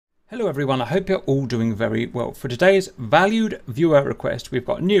Hello everyone, I hope you're all doing very well. For today's valued viewer request, we've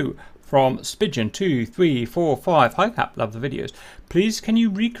got new from Spigeon2345. Hi Cap, love the videos. Please can you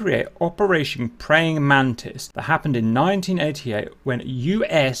recreate Operation Praying Mantis that happened in 1988 when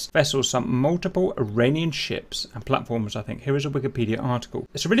US vessels sunk multiple Iranian ships and platforms, I think. Here is a Wikipedia article.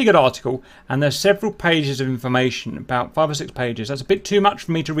 It's a really good article and there's several pages of information, about 5 or 6 pages. That's a bit too much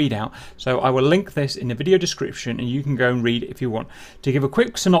for me to read out, so I will link this in the video description and you can go and read it if you want. To give a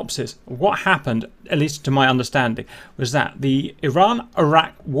quick synopsis, what happened, at least to my understanding, was that the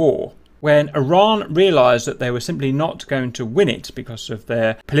Iran-Iraq war, when Iran realised that they were simply not going to win it because of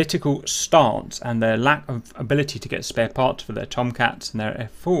their political stance and their lack of ability to get spare parts for their Tomcats and their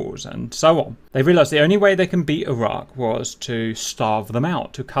F4s and so on, they realised the only way they can beat Iraq was to starve them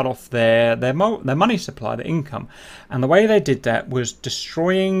out, to cut off their money supply, their income. And the way they did that was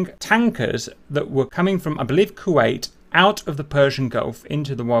destroying tankers that were coming from, I believe, Kuwait, out of the Persian Gulf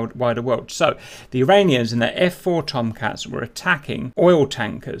into the wider world. So the Iranians and their F4 Tomcats were attacking oil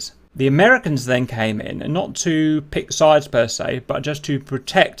tankers. The Americans then came in, and not to pick sides per se, but just to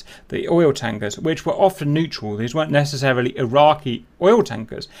protect the oil tankers, which were often neutral. These weren't necessarily Iraqi oil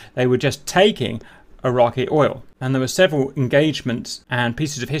tankers. They were just taking Iraqi oil. And there were several engagements and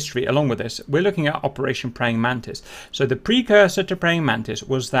pieces of history along with this. We're looking at Operation Praying Mantis. So the precursor to Praying Mantis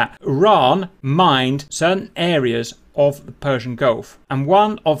was that Iran mined certain areas of the Persian Gulf, and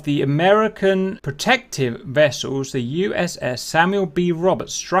one of the American protective vessels, the USS Samuel B.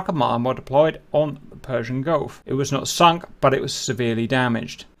 Roberts, struck a mine while deployed on the Persian Gulf. It was not sunk, but it was severely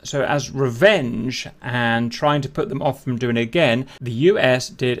damaged. So as revenge and trying to put them off from doing it again, the US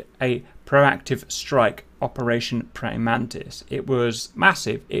did a proactive strike, Operation Praying Mantis. It was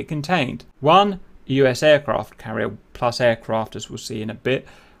massive. It contained 1 US aircraft carrier plus aircraft, as we'll see in a bit,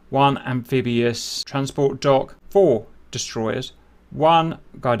 1 amphibious transport dock, 4 destroyers, 1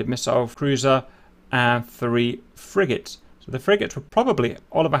 guided missile cruiser, and 3 frigates. So the frigates were probably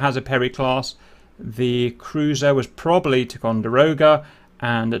Oliver Hazard Perry class, the cruiser was probably Ticonderoga,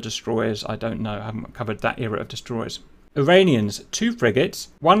 and the destroyers, I don't know, I haven't covered that era of destroyers. Iranians, 2 frigates,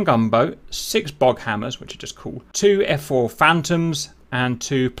 1 gunboat, 6 bog hammers, which are just cool, 2 F4 Phantoms, and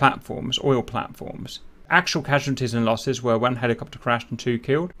 2 platforms, oil platforms. Actual casualties and losses were 1 helicopter crashed and 2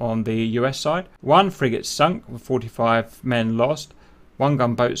 killed on the US side, 1 frigate sunk with 45 men lost, 1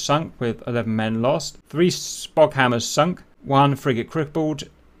 gunboat sunk with 11 men lost, 3 bog hammers sunk, 1 frigate crippled,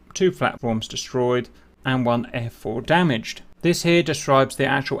 2 platforms destroyed, and 1 F4 damaged. This here describes the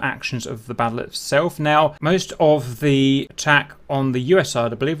actual actions of the battle itself. Now, most of the attack on the US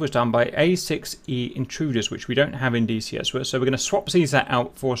side, I believe, was done by A6E intruders, which we don't have in DCS. So we're going to swap these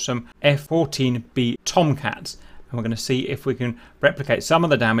out for some F-14B Tomcats. And we're going to see if we can replicate some of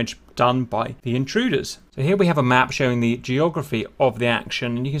the damage done by the intruders. So here we have a map showing the geography of the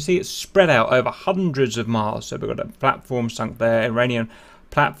action. And you can see it's spread out over hundreds of miles. So we've got a platform sunk there, Iranian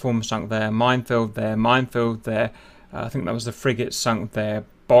platform sunk there, minefield there, minefield there. I think that was the frigate sunk there,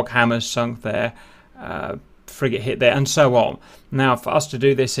 bog hammers sunk there, frigate hit there, and so on. Now, for us to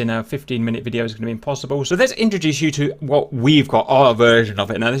do this in a 15-minute video is going to be impossible. So let's introduce you to what we've got, our version of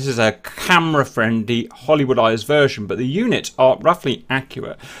it. Now, this is a camera-friendly, Hollywoodized version, but the units are roughly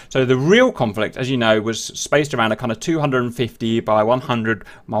accurate. So the real conflict, as you know, was spaced around a kind of 250 by 100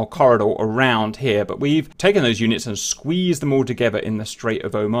 mile corridor around here. But we've taken those units and squeezed them all together in the Strait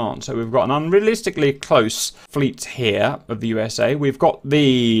of Oman. So we've got an unrealistically close fleet here of the USA. We've got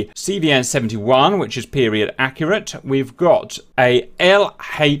the CVN-71, which is period accurate. We've got a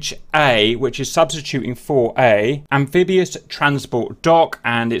LHA, which is substituting for a amphibious transport dock,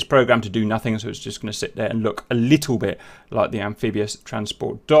 and it's programmed to do nothing, so it's just going to sit there and look a little bit like the amphibious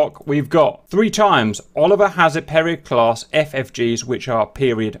transport dock. We've got 3 times Oliver Hazard Perry class FFGs, which are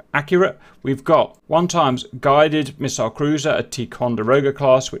period accurate. We've got 1 times guided missile cruiser, a Ticonderoga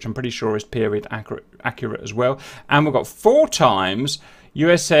class, which I'm pretty sure is period accurate as well. And we've got 4 times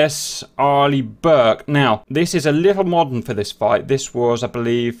USS Arleigh Burke. Now, this is a little modern for this fight. This was, I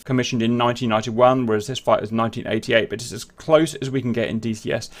believe, commissioned in 1991, whereas this fight is 1988, but it's as close as we can get in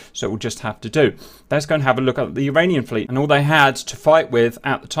DCS, so we'll just have to do. Let's go and have a look at the Iranian fleet. And all they had to fight with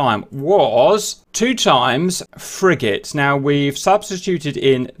at the time was 2 times frigates. Now, we've substituted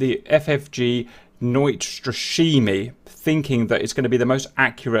in the FFG Noitrashimi, thinking that it's going to be the most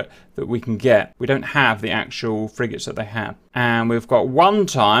accurate that we can get. We don't have the actual frigates that they have. And we've got 1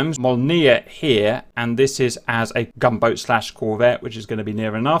 times Molniya here, and this is as a gunboat slash corvette, which is going to be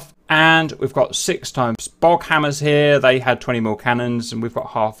near enough. And we've got 6 times bog hammers here. They had 20mm cannons, and we've got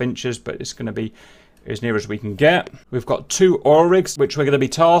 1/2 inches, but it's going to be as near as we can get. We've got 2 oil rigs, which we're going to be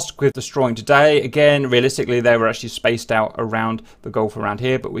tasked with destroying today. Again, realistically, they were actually spaced out around the Gulf around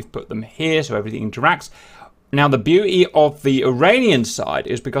here, but we've put them here so everything interacts. Now, the beauty of the Iranian side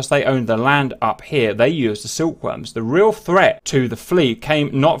is because they own the land up here, they use the silkworms. The real threat to the fleet came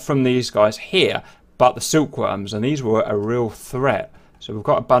not from these guys here, but the silkworms, and these were a real threat. So we've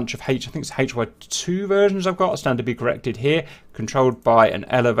got a bunch of I think it's HY2 versions I've got, stand to be corrected here, controlled by an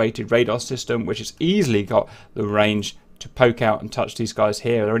elevated radar system, which has easily got the range to poke out and touch these guys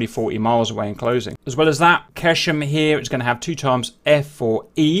here. They're only 40 miles away in closing. As well as that, Keshem here is going to have 2 times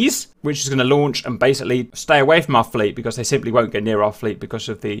F4Es, which is going to launch and basically stay away from our fleet because they simply won't get near our fleet because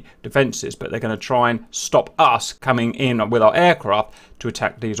of the defenses, but they're going to try and stop us coming in with our aircraft to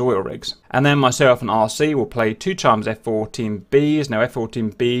attack these oil rigs. And then myself and RC will play 2 times F-14Bs. Now,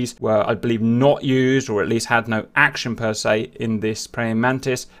 F-14Bs were, I believe, not used, or at least had no action per se in this praying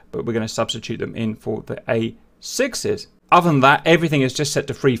mantis, but we're going to substitute them in for the A6s. Other than that, everything is just set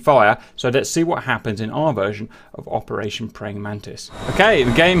to free fire, so let's see what happens in our version of Operation Praying Mantis. Okay,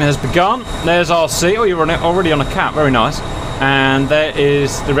 the game has begun. There's RC. Oh, you're already on a cap. Very nice. And there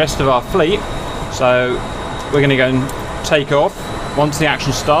is the rest of our fleet. So we're going to go and take off once the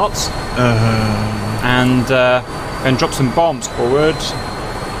action starts. And drop some bombs forward.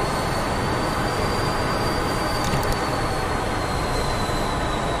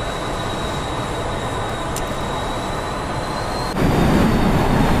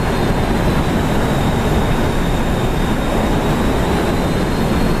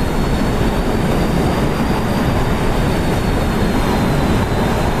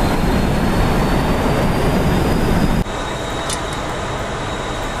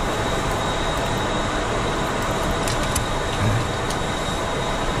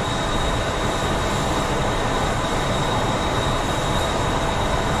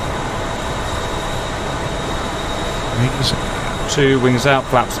 Two wings out,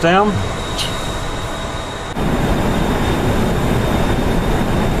 flaps down.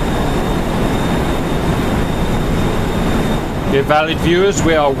 Dear valued viewers,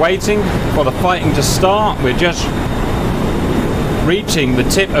 we are waiting for the fighting to start. We're just reaching the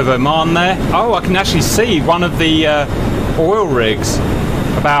tip of Oman there. Oh, I can actually see one of the oil rigs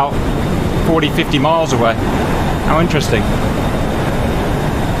about 40-50 miles away. How interesting.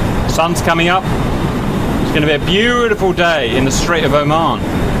 Sun's coming up. It's going to be a beautiful day in the Strait of Oman.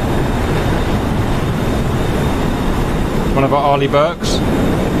 One of our Arleigh Burkes.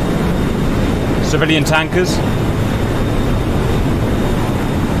 Civilian tankers.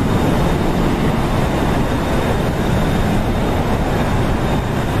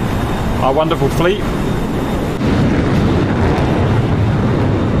 Our wonderful fleet.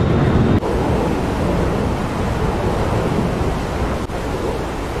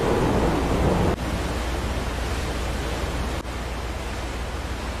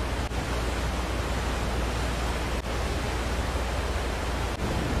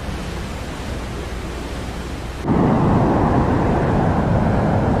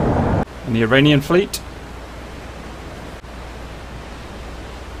 And the Iranian fleet.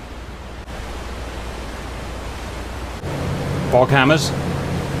 Fog hammers.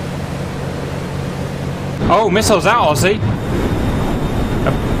 Oh, missiles out, Aussie.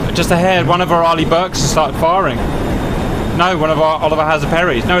 Just ahead, one of our Arleigh Burkes has started firing. No, one of our Oliver Hazard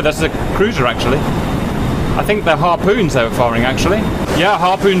Perrys. No, that's a cruiser actually. I think they're harpoons they were firing actually. Yeah,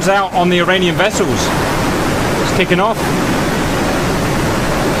 harpoons out on the Iranian vessels. It's kicking off.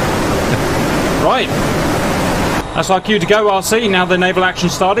 Right. That's our cue to go, RC. Now the naval action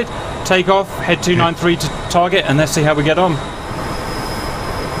started. Take off, head 293 to target, and let's see how we get on.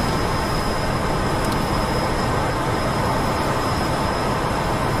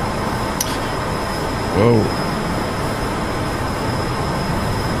 Whoa.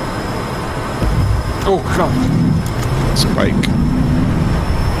 Oh, God. Spike.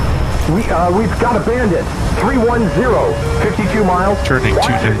 We've got a bandit. 310, 52 miles. Turning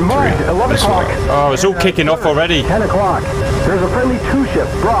 293. 11 o'clock. Oh, it's all kicking off already. 10 o'clock. There's a friendly 2-ship.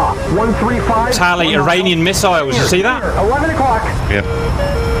 Bra. 135. Tally Iranian missiles. You see that? 11 o'clock.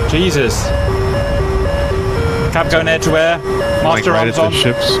 Yeah. Jesus. Cap going air to air. Master Like arms on.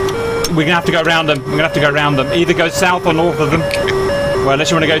 ships. We're gonna have to go around them. We're gonna have to go around them. Either go south or north of them. Well, unless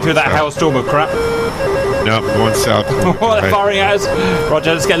you want to go through that hailstorm of crap. No, going south. Oh, they're firing at us.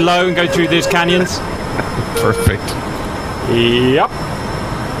 Roger, let's get low and go through these canyons. Perfect. Yep.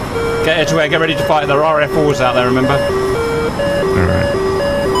 Get air to air, get ready to fight. There are F4s out there, remember? Alright.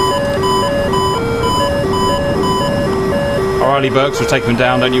 Our Arleigh Burkes will take them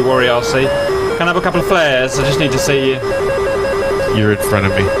down, don't you worry, RC. Can I have a couple of flares? I just need to see you. You're in front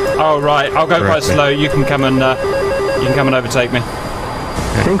of me. Oh right, I'll go quite slow. You can come and overtake me.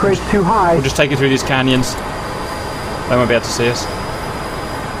 Sink rate's too high. We'll just take it through these canyons. They won't be able to see us.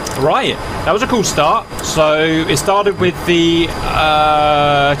 Right, that was a cool start. So it started with the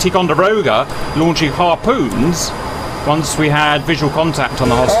Ticonderoga launching harpoons once we had visual contact on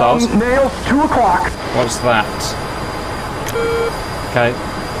the hostiles. Nails, 2 o'clock. What's that? Okay.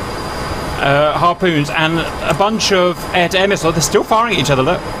 Harpoons and a bunch of air-to-air missiles. They're still firing at each other,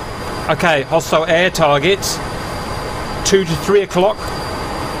 look. Okay, hostile air targets. 2 to 3 o'clock.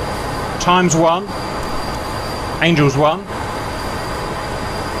 Times 1. Angels 1.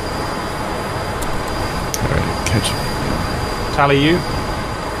 Alright, catch him. Tally you.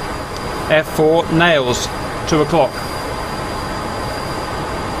 F4 nails 2 o'clock.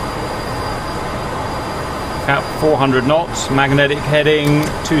 At 400 knots, magnetic heading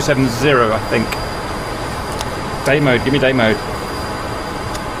 270, I think. Day mode, give me day mode.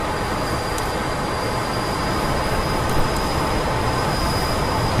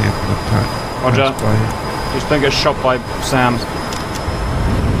 Roger. Just don't get shot by Sam's.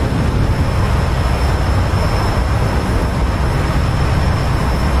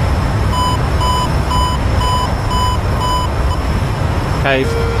 Okay,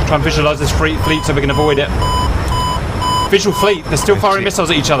 try and visualise this fleet so we can avoid it. Visual fleet, they're still firing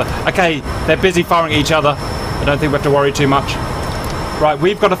missiles at each other. Okay, they're busy firing at each other. I don't think we have to worry too much. Right,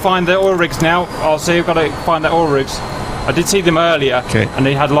 we've got to find the oil rigs now. I'll see, we've got to find the oil rigs. I did see them earlier, and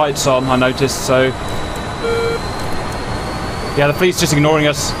they had lights on, I noticed, so... Yeah, the fleet's just ignoring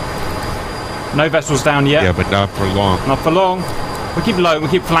us. No vessels down yet. Yeah, but not for long. Not for long. We keep low, we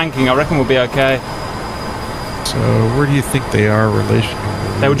keep flanking, I reckon we'll be okay. So, where do you think they are relational?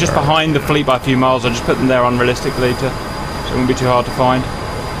 They were just behind the fleet by a few miles. I just put them there unrealistically so it won't be too hard to find.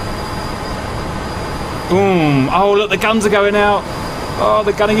 Boom! Oh, look, the guns are going out. Oh,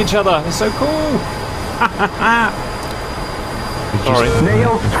 they're gunning each other. It's so cool. Sorry.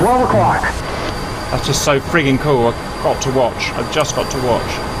 Nails, 12 o'clock. That's just so friggin' cool. I've got to watch. I've just got to watch.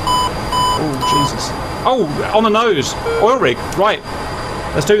 Oh, Jesus. Oh, on the nose. Oil rig. Right.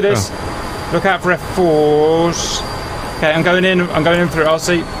 Let's do this. Oh. Look out for F4s. Okay, I'm going in through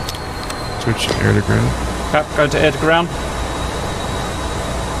RC. Switch air to ground. Yep, go to air to ground.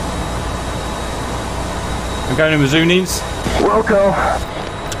 I'm going in with Zunins. Wilco.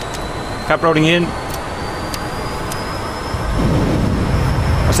 Cap rolling in.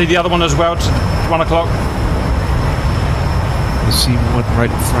 I see the other one as well, to 1 o'clock. I see one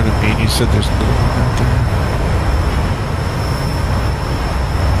right in front of me, and you said there's another one out there.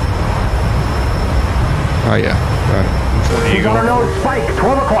 Oh yeah, got it. Which one are you going for? Spike,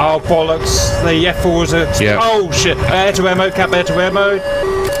 12 o'clock. Oh bollocks, the F4s are... Yeah. Oh shit, air-to-air mode, cap air-to-air mode.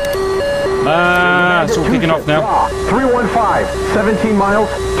 It's all kicking off now. 315, 17 miles.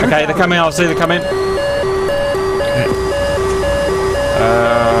 Okay, they're coming, I'll see they're coming.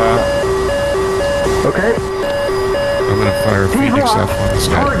 Okay. I'm gonna fire a Phoenix up on this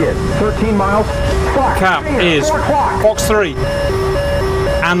guy. Target, 13 miles. Fox, Cap is Fox 3.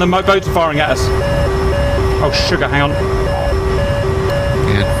 And the boats are firing at us. Oh, sugar, hang on.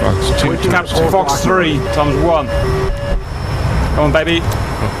 And Fox 2. Cap Fox 3 times 1. Come on, baby.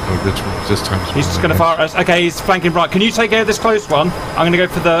 Oh, this time. He's just going to fire at us. Okay, he's flanking right. Can you take care of this close one? I'm going to go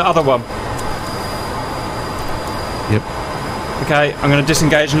for the other one. Yep. Okay, I'm going to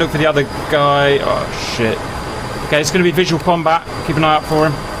disengage and look for the other guy. Oh, shit. Okay, it's going to be visual combat. Keep an eye out for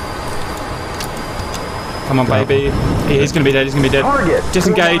him. Come on, baby. He's going to be dead. He's going to be dead. Target.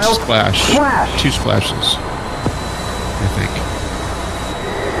 Disengage. Splash. 2 splashes. I think.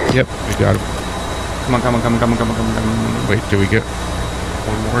 Yep, we got him. Come on. Wait, do we get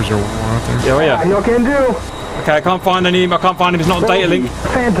one more? Is there one more out there? Yeah, oh yeah. You can do. Okay, I can't find him. He's not a data link.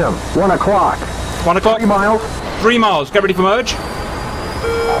 Phantom, 1 o'clock. 1 o'clock. 3 miles. 3 miles. Get ready for merge.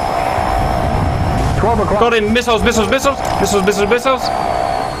 12 o'clock. Got him. Missiles.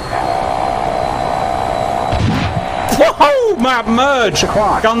 Whoa! Map merge.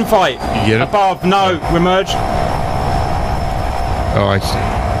 Gunfight. You get it? Above. No, we're merged. Oh, I see.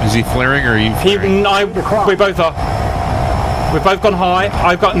 Is he flaring or are you flaring? We both are. We've both gone high.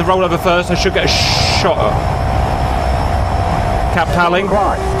 I've gotten the rollover first. I should get a shot at. Cap tallying.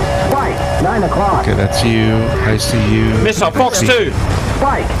 9 o'clock. Okay, that's you. I see you. Missile. Fox 2.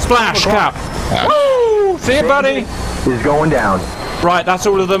 Splash. Cap. Woo! See you, buddy. Is going down. Right, that's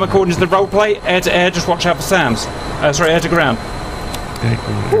all of them according to the roleplay. Air to air, just watch out for Sam's. Sorry, air to ground.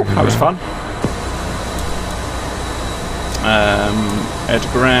 That was fun. Air to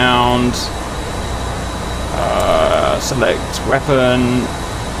ground. Select weapon.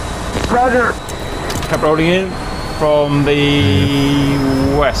 Roger. Kept rolling in. from the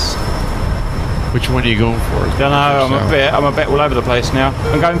west. Which one are you going for? Don't know. I'm a bit all over the place now.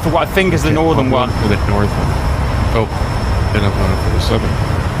 I'm going for what I think is the northern one. For the north one. Oh, then I'm going for the southern.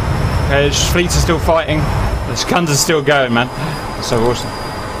 Okay, the fleets are still fighting. The guns are still going, man. That's so awesome.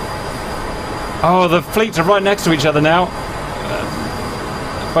 Oh, the fleets are right next to each other now.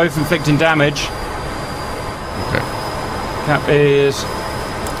 Both inflicting damage. Okay. Cap is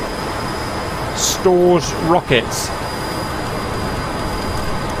stores rockets.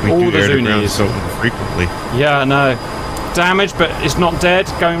 We All do the air to ground Zunis. so infrequently. Yeah, I know. Damage, but it's not dead.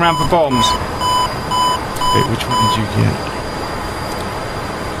 Going around for bombs. Wait, which one did you get?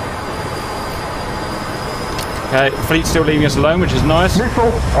 Okay, fleet's still leaving us alone, which is nice.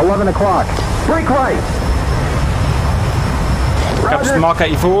 Missile, 11 o'clock. Break right. Caps the Mark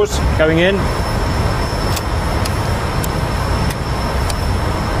 84s going in.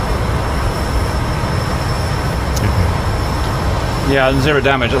 Yeah, 0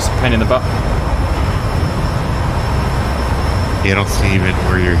 damage. That's a pain in the butt. Yeah, I don't see even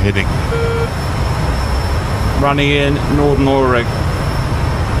where you're hitting. Running in Northern Orig.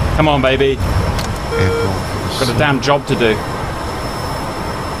 Come on, baby. Got a damn job to do.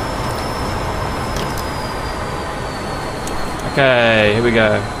 Okay, here we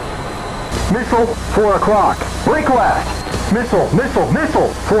go. Missile, 4 o'clock. Break left. Missile,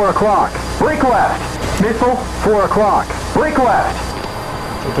 4 o'clock. Break left. Missile, 4 o'clock. Break left.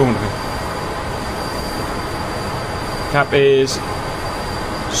 Still talking to me. Cap is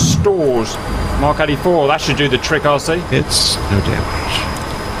stores. Mark 84. That should do the trick, RC. It's no damage.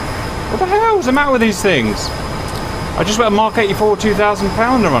 What the hell's the matter with these things? I just put a Mark 84 2,000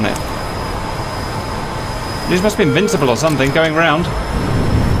 pounder on it. These must be invincible or something, going round.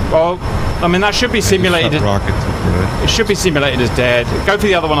 Well, I mean, that should be simulated. It should be simulated as dead. Go for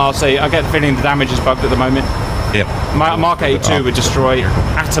the other one, RC. I get the feeling the damage is bugged at the moment. Yep. Mark 82 would destroy,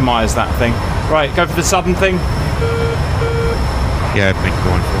 atomize that thing. Right, go for the southern thing. Yeah, I've been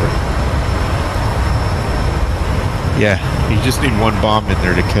going for it. Yeah, you just need one bomb in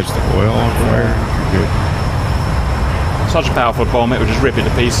there to catch the oil on fire. You're good. Such a powerful bomb, it would just rip it to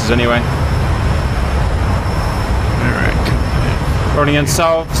pieces anyway. Alright, come in. Rolling in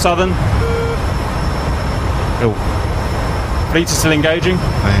southern. Oh. Fleets are still engaging.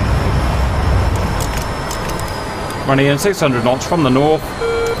 Running in 600 knots from the north.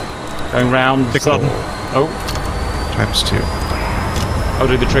 Going round southern. Oh. ×2. I'll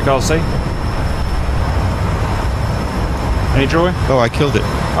do the trick, RC. Any drawing? Oh, I killed it.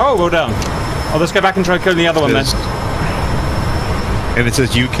 Oh, well done. Oh, let's go back and try killing the other one then. And it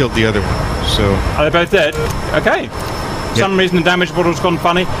says you killed the other one, so... Are they both dead? Okay. For some reason the damage model's gone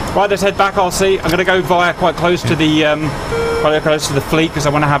funny. Right, let's head back, RC. I'm going to go via quite close to the fleet because I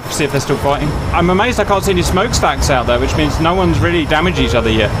want to see if they're still fighting. I'm amazed I can't see any smokestacks out there, which means no one's really damaged each other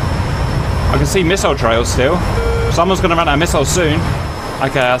yet. I can see missile trails still. Someone's going to run out of missiles soon.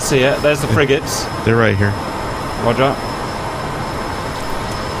 Okay, I see it. There's the frigates. They're right here. Roger.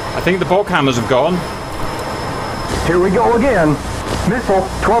 I think the bulk hammers have gone. Here we go again. Missile,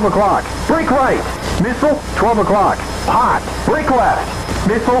 12 o'clock. Break right. Missile, 12 o'clock. Hot. Break left.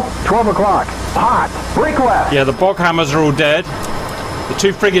 Missile, 12 o'clock. Hot. Break left. Yeah, the bulk hammers are all dead. The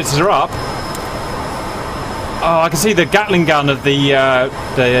 2 frigates are up. Oh, I can see the Gatling gun of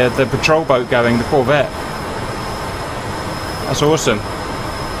the patrol boat going, the Corvette. That's awesome.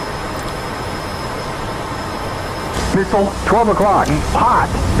 Missile, 12 o'clock. Hot.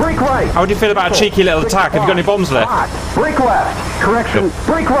 Break right. How do you feel about a cheeky little attack? Have you got any bombs left? Hot. Break left. Correction.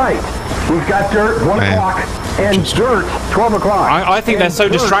 Break right. We've got dirt, 1 o'clock. And dirt, 12 o'clock. I think they're so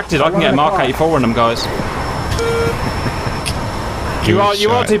distracted I can get a Mark 84 on them, guys. You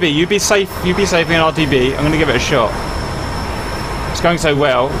RTB. You be safe in RTB. I'm going to give it a shot. It's going so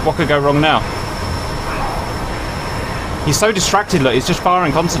well. What could go wrong now? He's so distracted. Look, he's just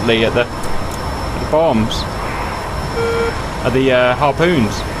firing constantly at the bombs. At the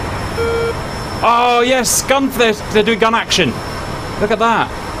harpoons. Oh yes, they're doing gun action. Look at that.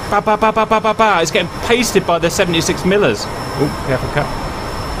 Ba ba ba ba ba ba ba. It's getting pasted by the 76 millers. Oh, careful cut.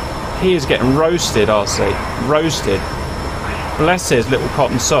 He is getting roasted, RC. Roasted. Bless his little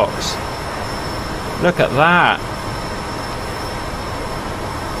cotton socks. Look at that.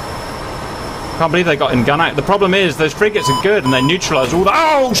 Can't believe they got in gun act. The problem is those frigates are good and they neutralise all the.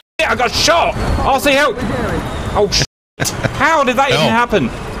 Oh shit! I got shot. RC help! Oh shit! How did that even happen?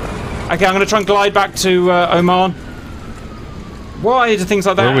 Okay, I'm going to try and glide back to Oman. Why do things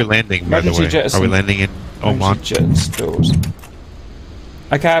like that? Where are we landing, by the way? Are we landing in Oman?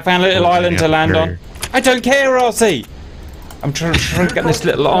 Okay, I found a little island to land on. I don't care, RC! I'm trying to get this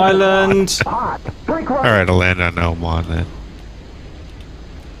little island. Brake right. Alright, I'll land on Oman then.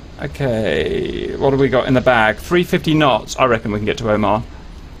 Okay, what do we got in the bag? 350 knots. I reckon we can get to Oman.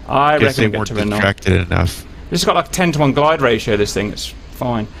 I Guess reckon they we can weren't get to Oman. distracted enough. This has got like a 10-to-1 glide ratio, this thing. It's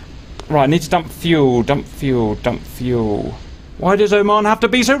fine. Right, I need to dump fuel, dump fuel, dump fuel. Why does Oman have to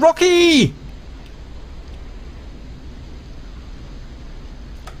be so rocky?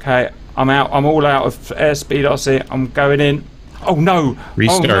 Okay, I'm out. I'm all out of airspeed, I see. I'm going in. Oh no!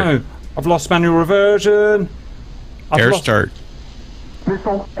 Restart. Oh no! I've lost manual reversion. Air start.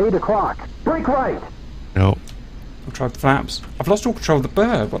 Missile, 8 o'clock. Brake right. No. Control the flaps. I've lost all control of the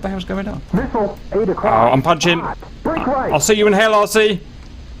bird. What the hell's going on? Missile, 8 o'clock. Oh, I'm punching. Hot. Brake right. I'll see you in hell, RC.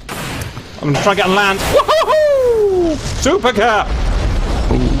 I'm going to try and get on land. Woohoo! Super cat!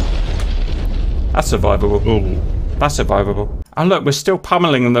 That's survivable. Oh. That's survivable. And look, we're still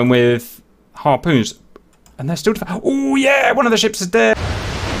pummeling them with harpoons. And they're still... Oh, yeah! One of the ships is dead.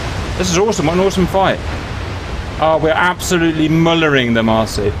 This is awesome. What an awesome fight. Oh, we're absolutely mullering them,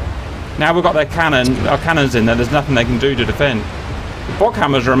 RC. Now we've got their our cannons in there. There's nothing they can do to defend. The bog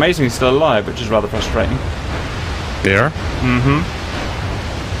hammers are amazingly still alive, which is rather frustrating. They are? Mm-hmm.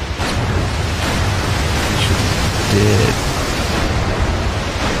 Dead.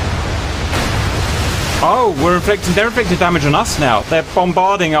 Oh, they're inflicting damage on us now. They're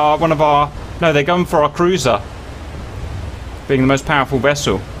bombarding no, they're going for our cruiser. Being the most powerful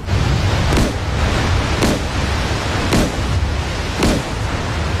vessel.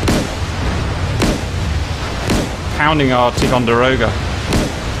 Pounding our Ticonderoga.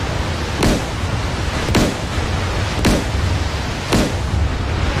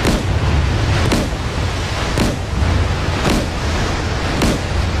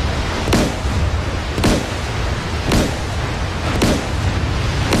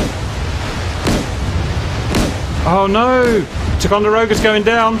 Oh no! Ticonderoga's going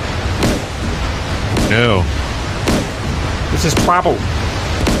down. No. This is trouble.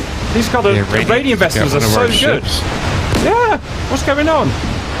 These Iranian vessels are so good. Yeah, what's going on?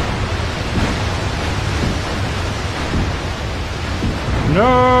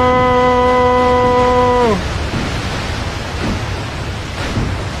 No!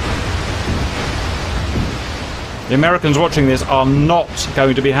 The Americans watching this are not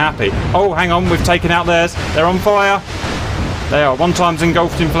going to be happy. Oh, hang on, we've taken out theirs. They're on fire. They are one times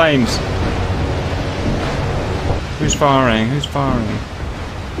engulfed in flames. Who's firing? Who's firing?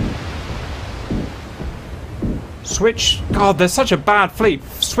 Switch. God, they're such a bad fleet.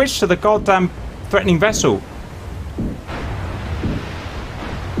 Switch to the goddamn threatening vessel.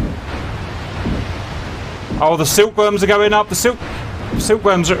 Oh, the silkworms are going up. The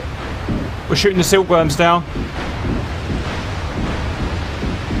silkworms are... We're shooting the silkworms down.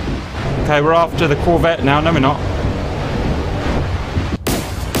 Okay, we're after the corvette now. No, we're not.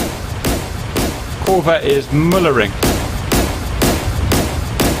 Corvette is mullering.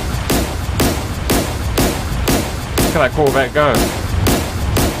 Look at that corvette go.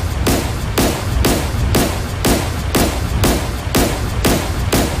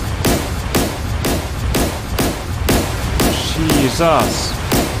 Jesus.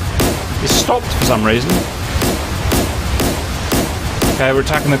 It stopped for some reason. Okay, we're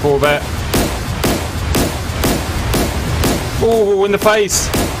attacking the corvette. Oh, in the face.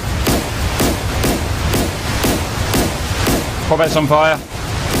 Corvette's on fire.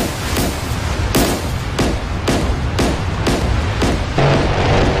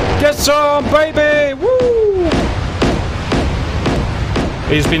 Get some, baby! Woo!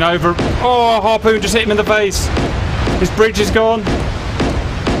 He's been over. Oh, a harpoon just hit him in the face. His bridge is gone.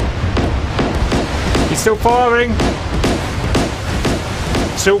 He's still firing.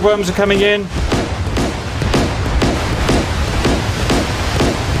 Silkworms are coming in.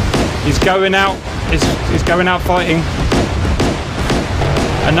 He's going out. He's going out fighting.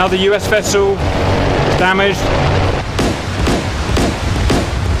 Another US vessel damaged.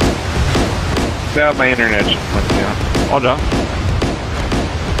 Yeah, my internet just went down. Odder.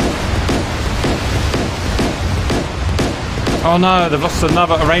 Oh no, they've lost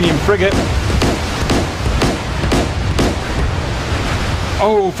another Iranian frigate.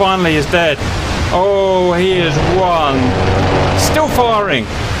 Oh, finally he's dead. Oh, he is won. Still firing.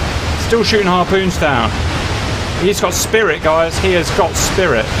 Still shooting harpoons down. He's got spirit, guys. He has got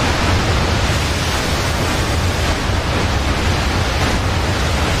spirit.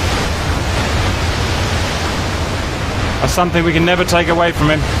 That's something we can never take away from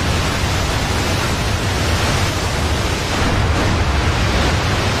him.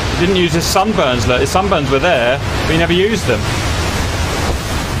 He didn't use his sunburns. Look, his sunburns were there, but he never used them.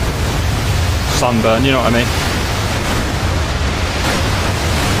 Sunburn, you know what I mean.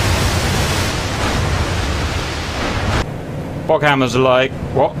 Boghammers are like,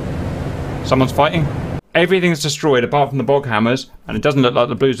 what? Someone's fighting? Everything's destroyed apart from the Boghammers, and it doesn't look like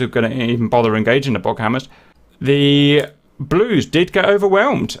the Blues are going to even bother engaging the Boghammers. The Blues did get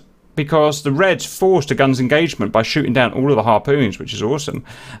overwhelmed because the Reds forced a guns engagement by shooting down all of the harpoons, which is awesome.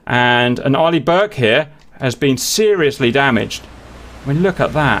 And an Arleigh Burke here has been seriously damaged. I mean, look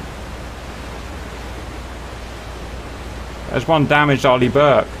at that. There's one damaged Arleigh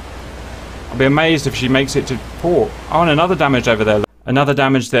Burke. I'll be amazed if she makes it to port. Oh, and another damage over there. Another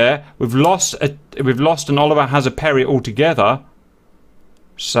damage there. We've lost an Oliver Hazard-Perry altogether.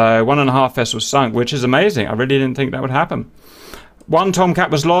 So 1.5 vessels sunk, which is amazing. I really didn't think that would happen. One Tomcat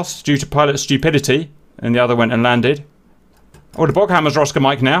was lost due to pilot stupidity, and the other went and landed. Oh, the Boghammers are Oscar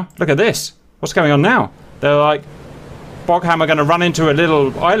Mike now. Look at this. What's going on now? They're like, Boghammer going to run into a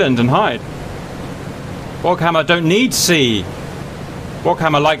little island and hide. Boghammer don't need sea.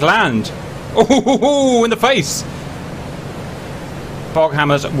 Boghammer like land. Oh, in the face.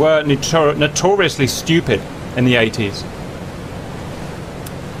 Boghammers were notoriously stupid in the 80s.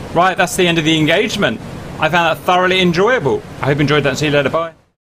 Right, that's the end of the engagement. I found that thoroughly enjoyable. I hope you enjoyed that. See you later. Bye.